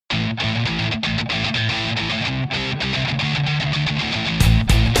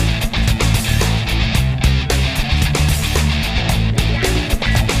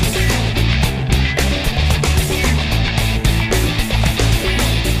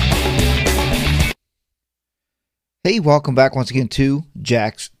Hey, welcome back once again to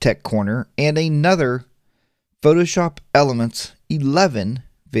Jack's Tech Corner and another Photoshop Elements 11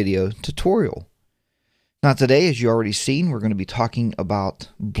 video tutorial. Now today, as you already seen, we're going to be talking about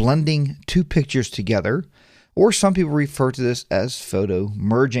blending two pictures together, or some people refer to this as photo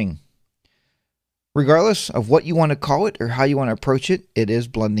merging. Regardless of what you want to call it or how you want to approach it, it is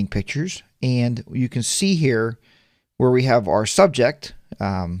blending pictures. And you can see here where we have our subject,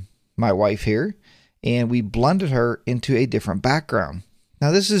 my wife here, and we blended her into a different background.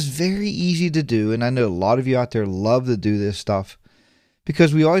 Now this is very easy to do, and I know a lot of you out there love to do this stuff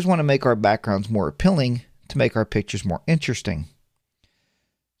because we always want to make our backgrounds more appealing to make our pictures more interesting.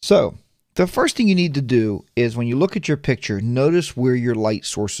 So the first thing you need to do is when you look at your picture, notice where your light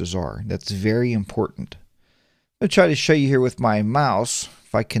sources are. That's very important. I'm going to try to show you here with my mouse,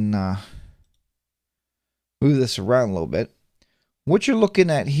 if I can move this around a little bit. What you're looking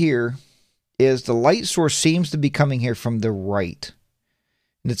at here is the light source seems to be coming here from the right.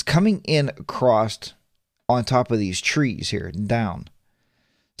 And it's coming in across on top of these trees here and down.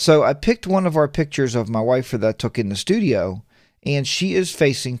 So I picked one of our pictures of my wife that I took in the studio, and she is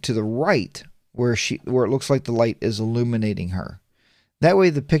facing to the right where it looks like the light is illuminating her. That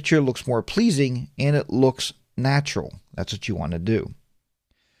way the picture looks more pleasing and it looks natural. That's what you want to do.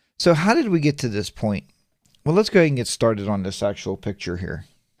 So how did we get to this point? Well, let's go ahead and get started on this actual picture here.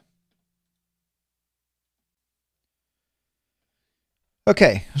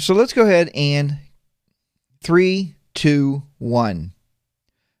 Okay, so let's go ahead and 3, 2, 1.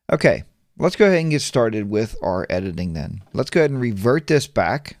 Okay, let's go ahead and get started with our editing then. Let's go ahead and revert this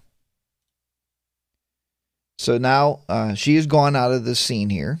back. So now she has gone out of the scene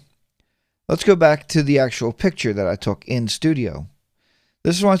here. Let's go back to the actual picture that I took in studio.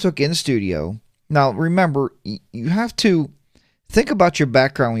 This is what I took in studio. Now remember, you have to think about your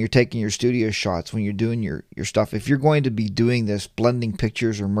background when you're taking your studio shots, when you're doing your stuff. If you're going to be doing this, blending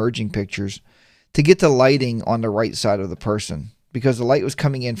pictures or merging pictures, to get the lighting on the right side of the person, because the light was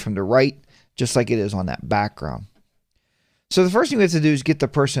coming in from the right, just like it is on that background. So the first thing we have to do is get the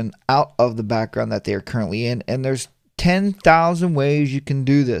person out of the background that they are currently in, and there's 10,000 ways you can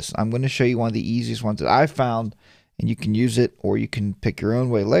do this. I'm going to show you one of the easiest ones that I found, and you can use it or you can pick your own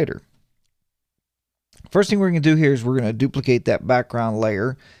way later. First thing we're going to do here is we're going to duplicate that background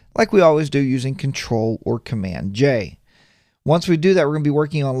layer like we always do using Control or Command J. Once we do that, we're going to be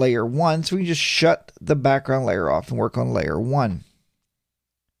working on layer 1, so we can just shut the background layer off and work on layer 1.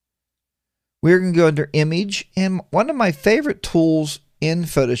 We're going to go under Image, and one of my favorite tools in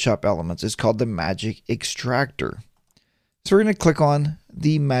Photoshop Elements is called the Magic Extractor. So we're going to click on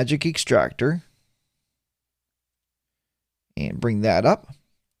the Magic Extractor and bring that up.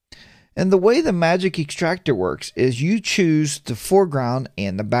 And the way the Magic Extractor works is you choose the foreground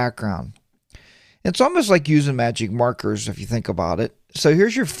and the background. It's almost like using magic markers if you think about it. So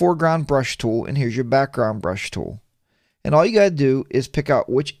here's your foreground brush tool and here's your background brush tool. And all you got to do is pick out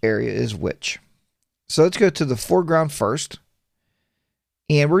which area is which. So let's go to the foreground first.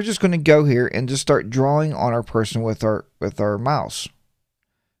 And we're just going to go here and just start drawing on our person with our mouse.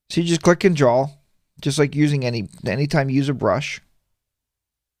 So you just click and draw, just like using anytime you use a brush.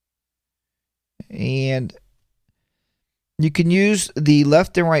 And you can use the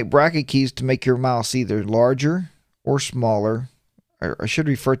left and right bracket keys to make your mouse either larger or smaller. Or I should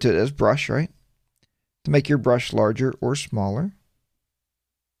refer to it as brush, right? To make your brush larger or smaller.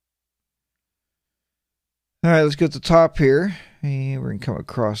 All right, let's go to the top here. And we're going to come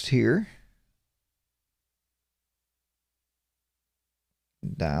across here.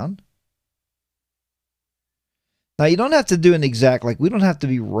 Down. Now, you don't have to do an exact, like we don't have to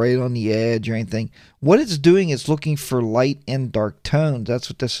be right on the edge or anything. What it's doing is looking for light and dark tones. That's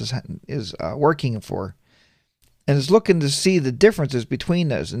what this is working for. And it's looking to see the differences between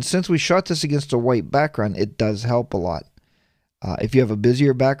those. And since we shot this against a white background, it does help a lot. If you have a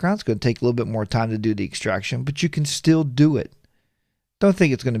busier background, it's going to take a little bit more time to do the extraction, but you can still do it. Don't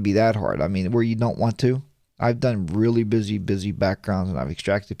think it's going to be that hard. I mean, where you don't want to. I've done really busy backgrounds, and I've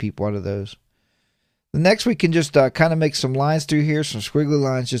extracted people out of those. The next, we can just kind of make some lines through here, some squiggly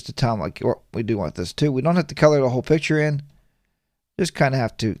lines, just to tell them like, oh, we do want this too. We don't have to color the whole picture in. Just kind of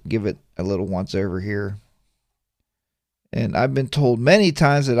have to give it a little once over here. And I've been told many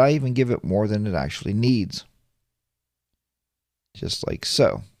times that I even give it more than it actually needs. Just like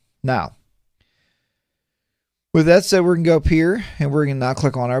so. Now, with that said, we're going to go up here and we're going to now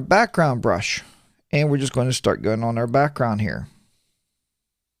click on our background brush. And we're just going to start going on our background here.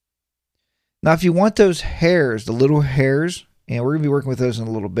 Now, if you want those hairs, the little hairs, and we're going to be working with those in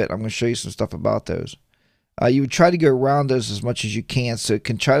a little bit. I'm going to show you some stuff about those. You would try to go around those as much as you can so it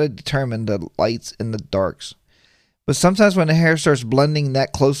can try to determine the lights and the darks. But sometimes when the hair starts blending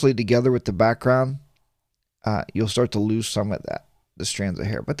that closely together with the background, you'll start to lose some of the strands of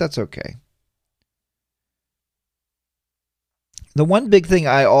hair, but that's okay. The one big thing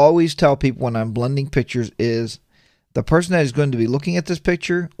I always tell people when I'm blending pictures is the person that is going to be looking at this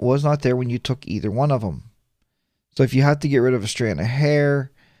picture was not there when you took either one of them. So if you have to get rid of a strand of hair,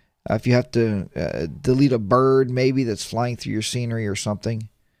 if you have to delete a bird maybe that's flying through your scenery or something,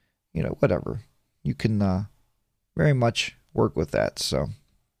 whatever, you can very much work with that. So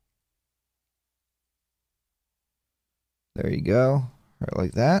there you go, right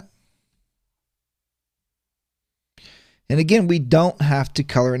like that. And again, we don't have to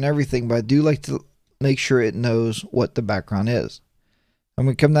color in everything, but I do like to make sure it knows what the background is. I'm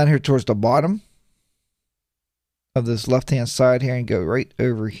going to come down here towards the bottom of this left-hand side here and go right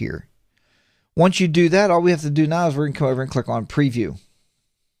over here. Once you do that, all we have to do now is we're going to come over and click on Preview.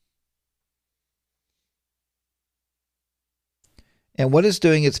 And what it's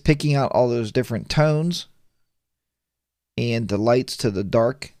doing, it's picking out all those different tones and the lights to the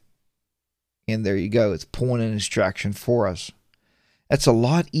dark. And there you go. It's pulling an extraction for us. That's a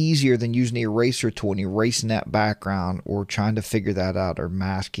lot easier than using the eraser tool and erasing that background or trying to figure that out or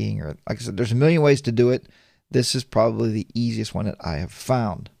masking. Or like I said, there's a million ways to do it. This is probably the easiest one that I have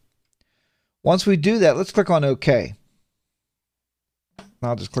found. Once we do that, let's click on OK.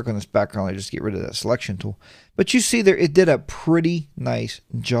 I'll just click on this background and just get rid of that selection tool. But you see there, it did a pretty nice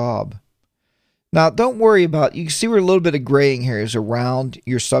job. Now, don't worry about, you can see where a little bit of graying here is around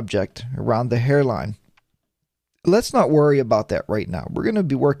your subject, around the hairline. Let's not worry about that right now. We're going to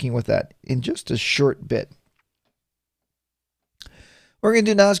be working with that in just a short bit. What we're going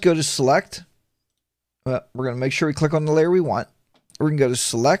to do now is go to Select. We're going to make sure we click on the layer we want. We're going to go to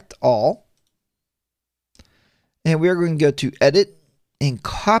Select All. And we're going to go to Edit and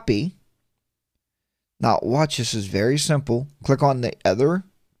Copy. Now, watch, this is very simple. Click on the other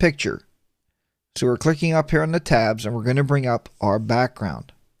picture. So we're clicking up here on the tabs and we're going to bring up our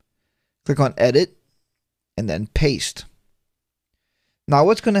background. Click on Edit and then Paste. Now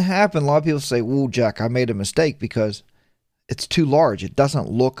what's going to happen, a lot of people say, "Whoa, Jack, I made a mistake because it's too large. It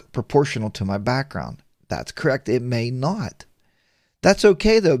doesn't look proportional to my background." That's correct. It may not. That's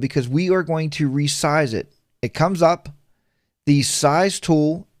okay though, because we are going to resize it. It comes up, the size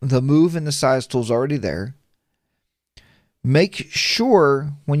tool, the move in the size tool is already there. Make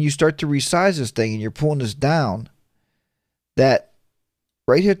sure when you start to resize this thing and you're pulling this down that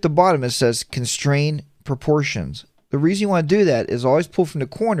right here at the bottom it says Constrain Proportions. The reason you want to do that is always pull from the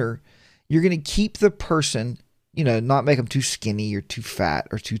corner. You're going to keep the person, not make them too skinny or too fat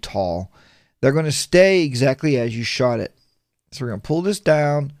or too tall. They're going to stay exactly as you shot it. So we're going to pull this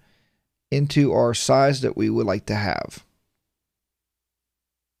down into our size that we would like to have.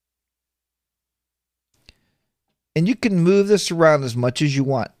 And you can move this around as much as you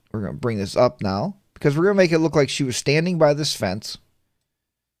want. We're going to bring this up now because we're going to make it look like she was standing by this fence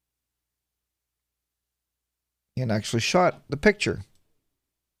and actually shot the picture.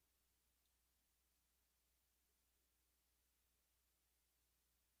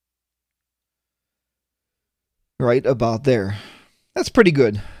 Right about there. That's pretty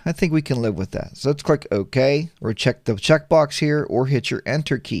good. I think we can live with that. So let's click OK or check the checkbox here or hit your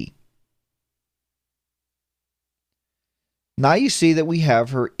Enter key. Now you see that we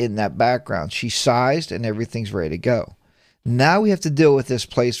have her in that background. She's sized and everything's ready to go. Now we have to deal with this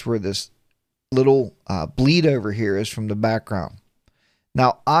place where this little bleed over here is from the background.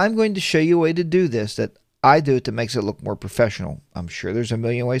 Now I'm going to show you a way to do this that I do it that makes it look more professional. I'm sure there's a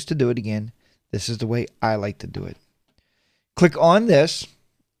million ways to do it again. This is the way I like to do it. Click on this,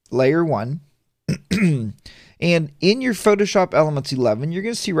 layer 1. And in your Photoshop Elements 11, you're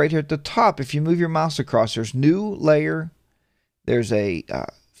going to see right here at the top, if you move your mouse across, there's New Layer. There's a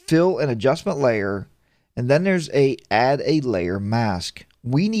Fill and Adjustment Layer. And then there's a Add a Layer Mask.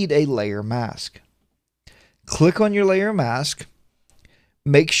 We need a layer mask. Click on your layer mask.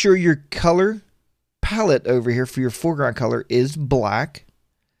 Make sure your color palette over here for your foreground color is black.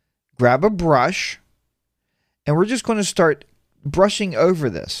 Grab a brush. And we're just going to start brushing over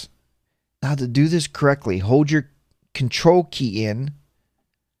this. Now to do this correctly, hold your Control key in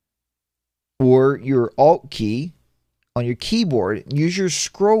or your Alt key on your keyboard. Use your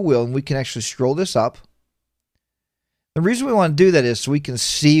scroll wheel and we can actually scroll this up. The reason we want to do that is so we can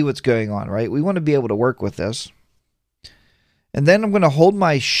see what's going on, right? We want to be able to work with this. And then I'm going to hold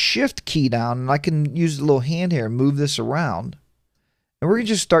my Shift key down and I can use the little hand here and move this around. And we're going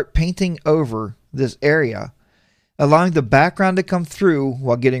to just start painting over this area, allowing the background to come through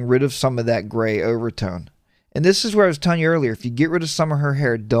while getting rid of some of that gray overtone. And this is where I was telling you earlier, if you get rid of some of her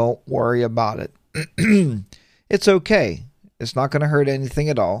hair, don't worry about it. it's okay. It's not going to hurt anything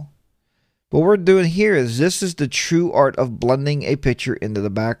at all. What we're doing here is this is the true art of blending a picture into the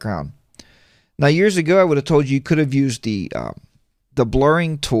background. Now, years ago, I would have told you could have used the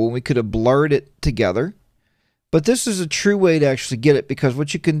blurring tool. We could have blurred it together. But this is a true way to actually get it, because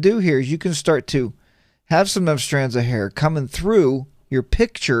what you can do here is you can start to have some of strands of hair coming through your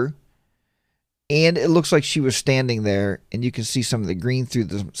picture, and it looks like she was standing there, and you can see some of the green through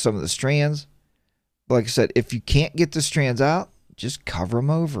some of the strands. But like I said, if you can't get the strands out, just cover them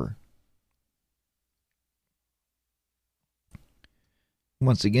over.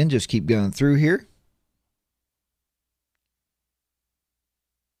 Once again, just keep going through here.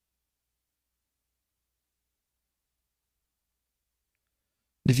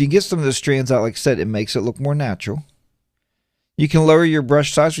 If you get some of the strands out, like I said, it makes it look more natural. You can lower your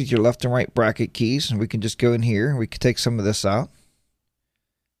brush size with your left and right bracket keys, and we can just go in here and we can take some of this out.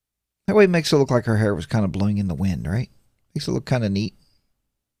 That way it makes it look like her hair was kind of blowing in the wind, right? Makes it look kind of neat.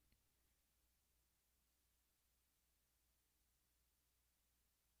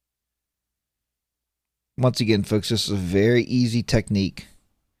 Once again, folks, this is a very easy technique.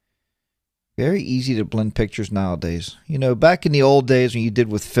 Very easy to blend pictures nowadays. You know, back in the old days when you did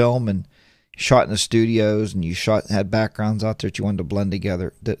with film and shot in the studios and you had backgrounds out there that you wanted to blend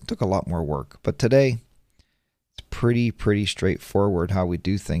together, that took a lot more work. But today, it's pretty straightforward how we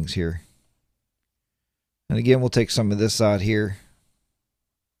do things here. And again, we'll take some of this out here.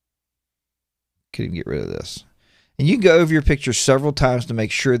 Could even get rid of this. And you can go over your picture several times to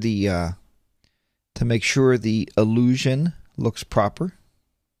make sure the illusion looks proper.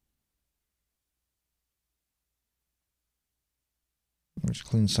 Let's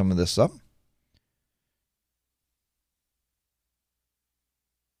clean some of this up.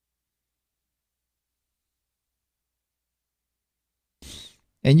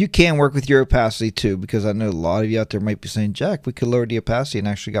 And you can work with your opacity too, because I know a lot of you out there might be saying, Jack, we could lower the opacity and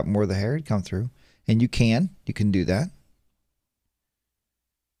actually got more of the hair to come through. And you can do that.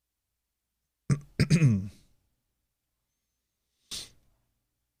 The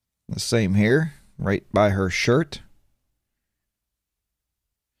same here, right by her shirt.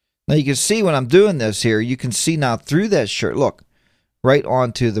 Now you can see when I'm doing this here, you can see now through that shirt, look, right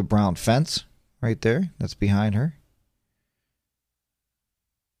onto the brown fence right there. That's behind her.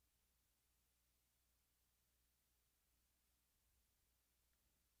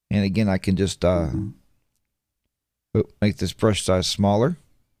 And again, I can just make this brush size smaller.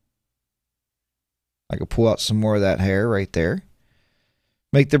 I can pull out some more of that hair right there.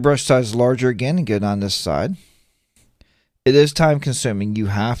 Make the brush size larger again and get on this side. It is time consuming. You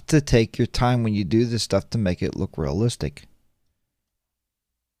have to take your time when you do this stuff to make it look realistic.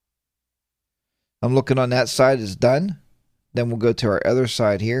 I'm looking on that side is done. Then we'll go to our other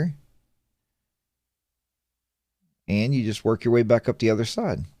side here. And you just work your way back up the other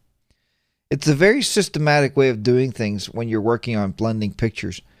side. It's a very systematic way of doing things when you're working on blending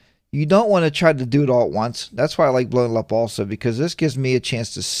pictures. You don't want to try to do it all at once. That's why I like blowing it up also, because this gives me a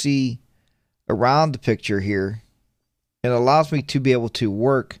chance to see around the picture here. It allows me to be able to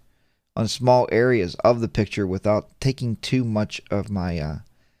work on small areas of the picture without taking too much of my,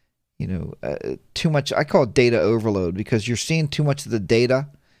 too much. I call it data overload, because you're seeing too much of the data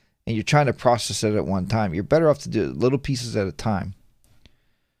and you're trying to process it at one time. You're better off to do little pieces at a time.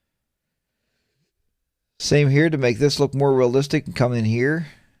 Same here to make this look more realistic and come in here.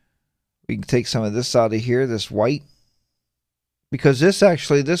 We can take some of this out of here, this white. Because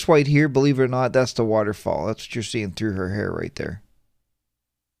this white here, believe it or not, that's the waterfall. That's what you're seeing through her hair right there.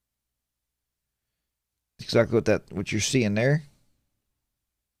 Exactly what you're seeing there.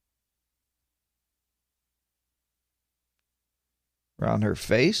 Around her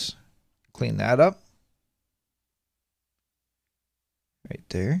face. Clean that up. Right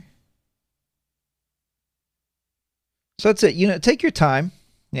there. So that's it. You know, take your time.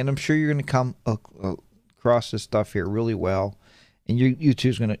 And I'm sure you're going to come across this stuff here really well. And you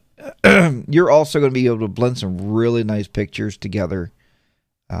two's going to, you're also going to be able to blend some really nice pictures together.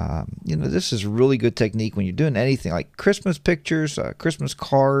 This is a really good technique when you're doing anything like Christmas pictures, Christmas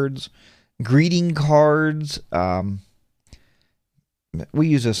cards, greeting cards. We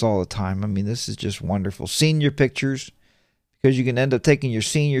use this all the time. I mean, this is just wonderful. Senior pictures, because you can end up taking your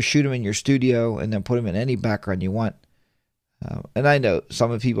senior, shoot them in your studio, and then put them in any background you want. And I know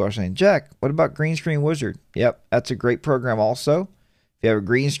some of the people are saying, Jack, what about Green Screen Wizard? Yep, that's a great program also. If you have a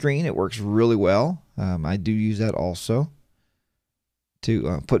green screen, it works really well. I do use that also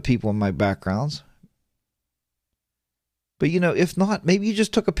to put people in my backgrounds. But, if not, maybe you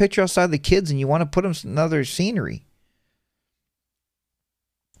just took a picture outside the kids and you want to put them in another scenery.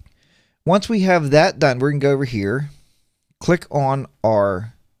 Once we have that done, we're going to go over here, click on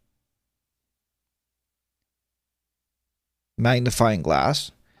our magnifying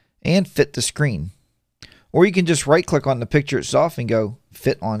glass, and fit the screen. Or you can just right click on the picture itself and go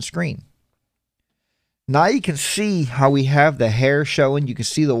fit on screen. Now you can see how we have the hair showing. You can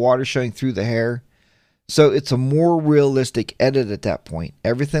see the water showing through the hair. So it's a more realistic edit at that point.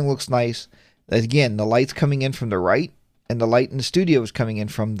 Everything looks nice. Again, the light's coming in from the right, and the light in the studio is coming in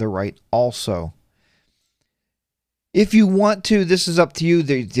from the right also. If you want to, this is up to you.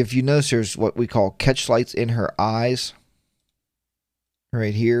 If you notice, there's what we call catch lights in her eyes.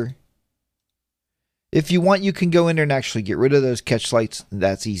 Right here. If you want, you can go in there and actually get rid of those catch lights.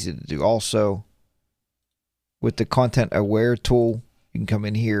 That's easy to do also. With the content aware tool, you can come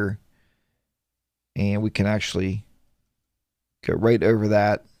in here and we can actually go right over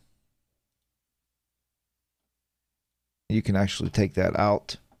that. You can actually take that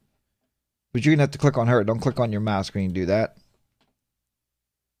out. But you're going to have to click on her. Don't click on your mouse screen to do that.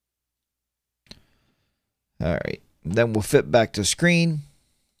 All right. Then we'll fit back to screen.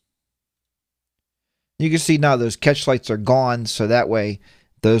 You can see now those catch lights are gone, so that way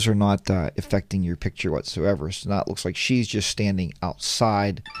those are not affecting your picture whatsoever. So now it looks like she's just standing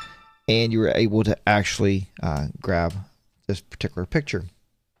outside, and you were able to actually grab this particular picture.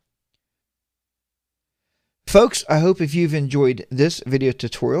 Folks, I hope if you've enjoyed this video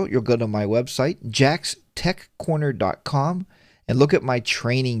tutorial, you'll go to my website, jackstechcorner.com, and look at my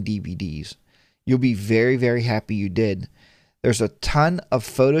training DVDs. You'll be very, very happy you did. There's a ton of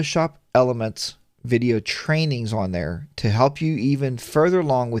Photoshop Elements video trainings on there to help you even further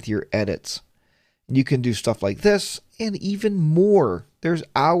along with your edits. You can do stuff like this and even more. There's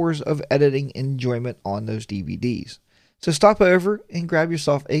hours of editing enjoyment on those DVDs. So stop over and grab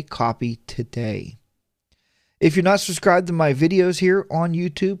yourself a copy today. If you're not subscribed to my videos here on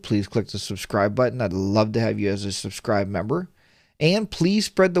YouTube, please click the subscribe button. I'd love to have you as a subscribed member. And please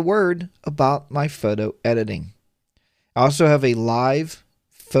spread the word about my photo editing. I also have a live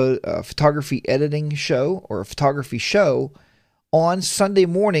photography editing show, or a photography show, on Sunday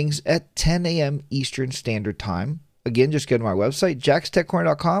mornings at 10 a.m. Eastern Standard Time. Again, just go to my website,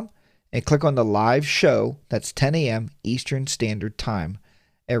 jackstechcorner.com, and click on the live show. That's 10 a.m. Eastern Standard Time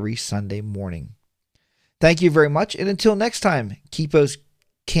every Sunday morning. Thank you very much, and until next time, keep those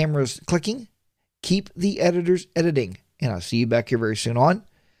cameras clicking, keep the editors editing, and I'll see you back here very soon on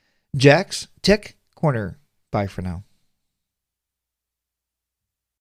Jack's Tech Corner. Bye for now.